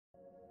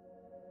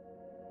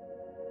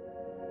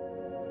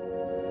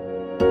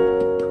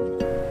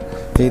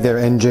Hey there,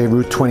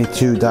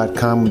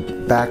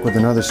 NJRoute22.com, back with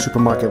another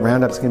Supermarket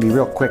Roundup. It's going to be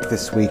real quick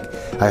this week,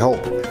 I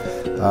hope,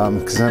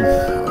 because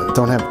I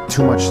don't have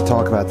too much to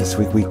talk about this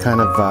week. We kind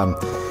of,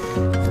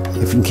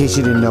 if in case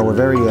you didn't know, we're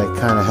very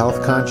kind of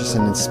health conscious,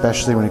 and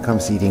especially when it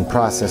comes to eating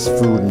processed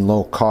food and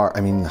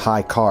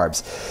high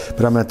carbs.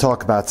 But I'm going to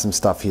talk about some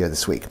stuff here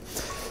this week.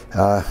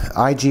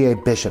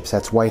 IGA Bishops,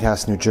 that's White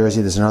House, New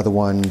Jersey. There's another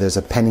one. There's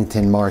a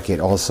Pennington Market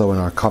also in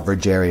our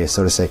coverage area,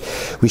 so to say.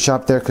 We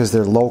shop there because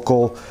they're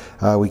local.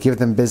 We give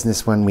them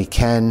business when we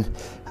can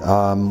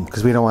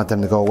because we don't want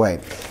them to go away.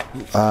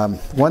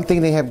 One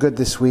thing they have good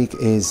this week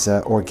is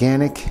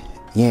organic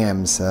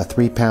yams, a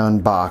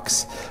 3-pound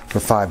box for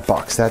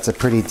 $5. That's a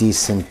pretty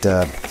decent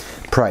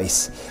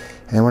price.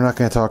 And we're not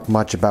going to talk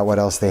much about what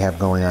else they have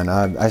going on.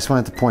 I just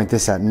wanted to point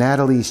this out.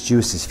 Natalie's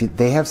Juices.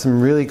 They have some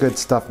really good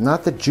stuff.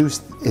 Not the juice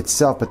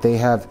itself, but they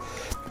have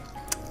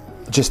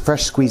just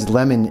fresh squeezed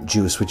lemon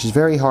juice, which is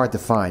very hard to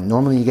find.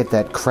 Normally you get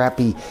that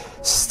crappy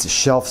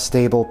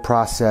shelf-stable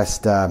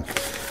processed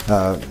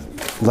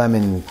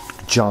lemon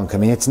junk. I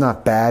mean, it's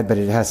not bad, but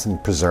it has some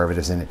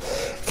preservatives in it.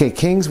 Okay,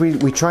 King's,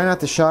 we try not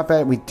to shop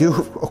at. We do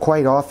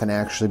quite often,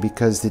 actually,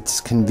 because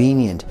it's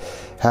convenient.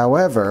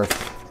 However,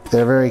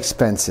 they're very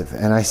expensive,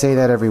 and I say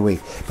that every week.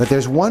 But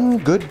there's one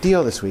good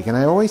deal this week, and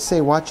I always say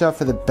watch out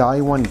for the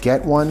buy one,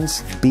 get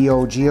ones,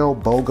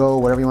 BOGO, BOGO,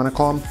 whatever you want to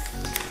call them.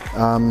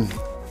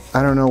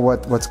 I don't know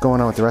what's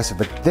going on with the rest of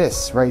it, but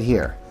this right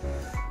here,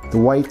 the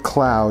White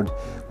Cloud.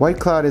 White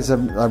Cloud is a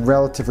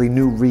relatively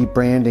new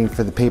rebranding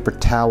for the paper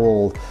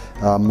towel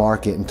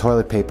market and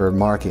toilet paper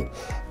market.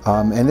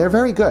 And they're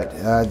very good.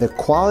 The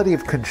quality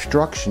of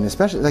construction,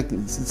 especially like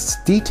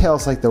it's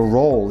details like the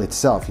roll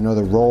itself, you know,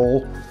 the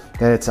roll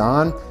that it's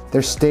on,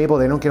 they're stable.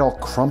 They don't get all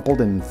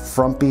crumpled and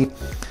frumpy,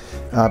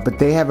 but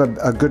they have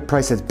a good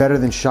price that's better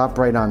than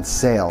ShopRite on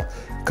sale.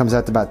 It comes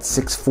out to about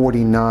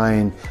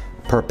 $6.49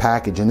 per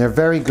package, and they're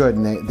very good.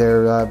 And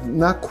they're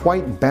not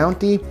quite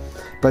bounty,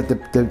 but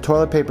the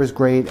toilet paper is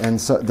great,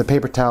 and so the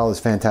paper towel is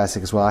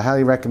fantastic as well. I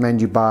highly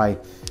recommend you buy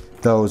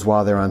those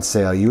while they're on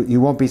sale. You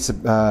won't be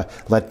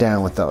let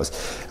down with those.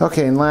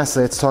 Okay, and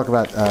lastly, let's talk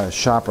about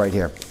ShopRite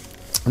here.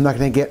 I'm not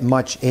going to get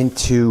much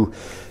into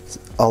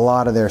a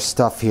lot of their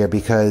stuff here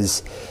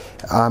because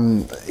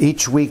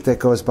each week that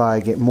goes by I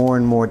get more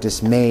and more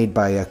dismayed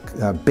by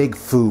big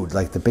food,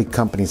 like the big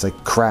companies like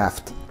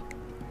Kraft.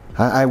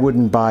 I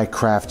wouldn't buy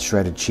Kraft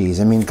shredded cheese.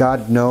 I mean,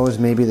 God knows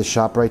maybe the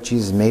ShopRite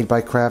cheese is made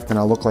by Kraft and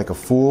I'll look like a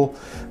fool,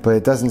 but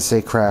it doesn't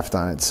say Kraft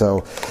on it.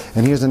 So,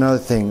 and here's another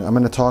thing I'm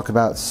going to talk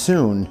about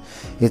soon.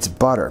 It's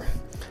butter.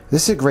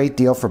 This is a great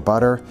deal for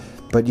butter,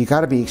 but you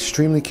got to be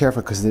extremely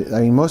careful because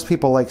I mean, most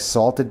people like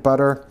salted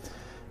butter,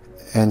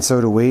 and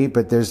so do we,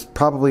 but there's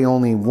probably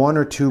only 1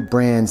 or 2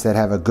 brands that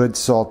have a good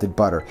salted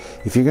butter.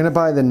 If you're going to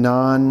buy the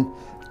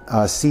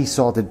non-sea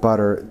salted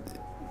butter,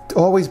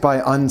 always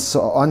buy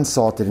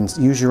unsalted and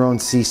use your own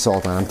sea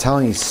salt on. I'm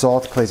telling you,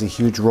 salt plays a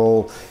huge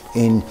role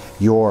in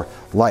your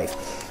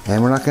life.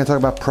 And we're not going to talk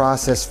about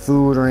processed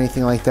food or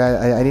anything like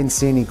that. I didn't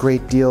see any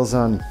great deals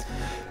on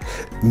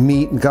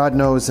meat. God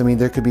knows, I mean,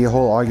 there could be a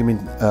whole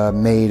argument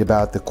made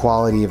about the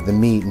quality of the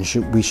meat, and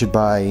we should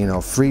buy, you know,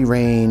 free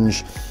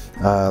range,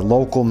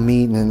 local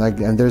meat,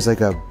 and there's like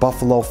a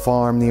buffalo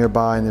farm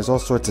nearby, and there's all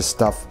sorts of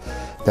stuff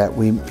that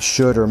we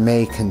should or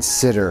may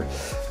consider.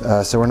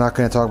 So we're not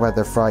going to talk about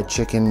their fried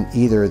chicken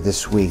either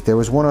this week. There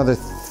was one other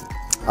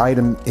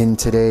item in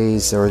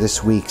today's or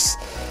this week's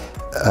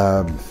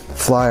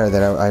flyer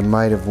that I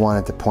might have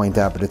wanted to point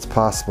out, but it's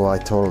possible I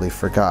totally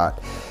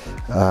forgot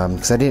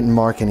because I didn't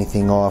mark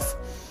anything off.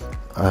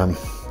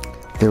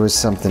 There was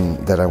something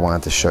that I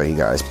wanted to show you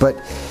guys, but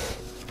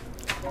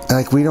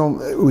like we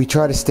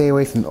try to stay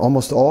away from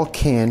almost all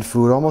canned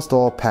food, almost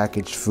all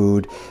packaged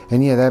food,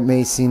 and yeah, that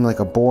may seem like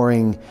a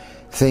boring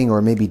thing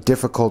or maybe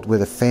difficult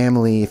with a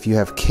family if you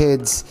have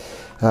kids,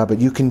 but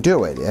you can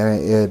do it.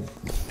 You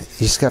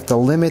just have to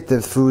limit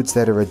the foods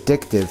that are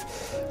addictive,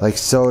 like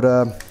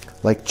soda,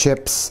 like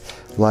chips,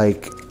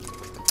 like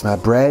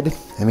bread.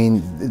 I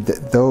mean,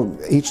 though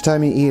each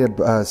time you eat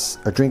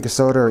a drink of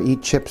soda or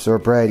eat chips or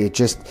bread,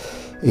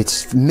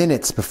 it's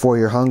minutes before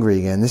you're hungry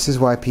again. This is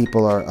why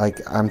people are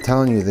like, I'm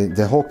telling you,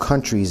 the whole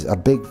country's a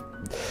big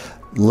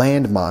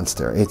land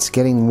monster. It's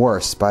getting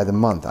worse by the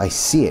month. I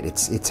see it.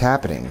 It's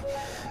happening.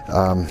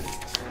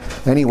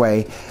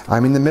 Anyway,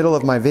 I'm in the middle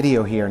of my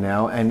video here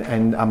now,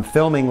 and I'm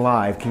filming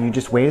live. Can you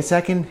just wait a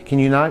second? Can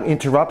you not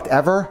interrupt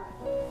ever?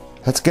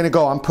 That's gonna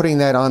go. I'm putting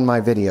that on my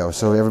video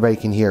so everybody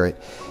can hear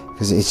it,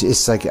 because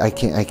it's like I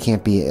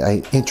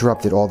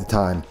interrupted all the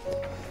time.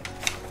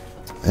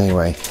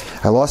 Anyway,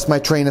 I lost my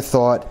train of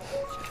thought.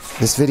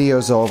 This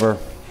video's over.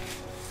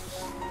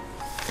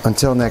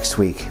 Until next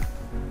week.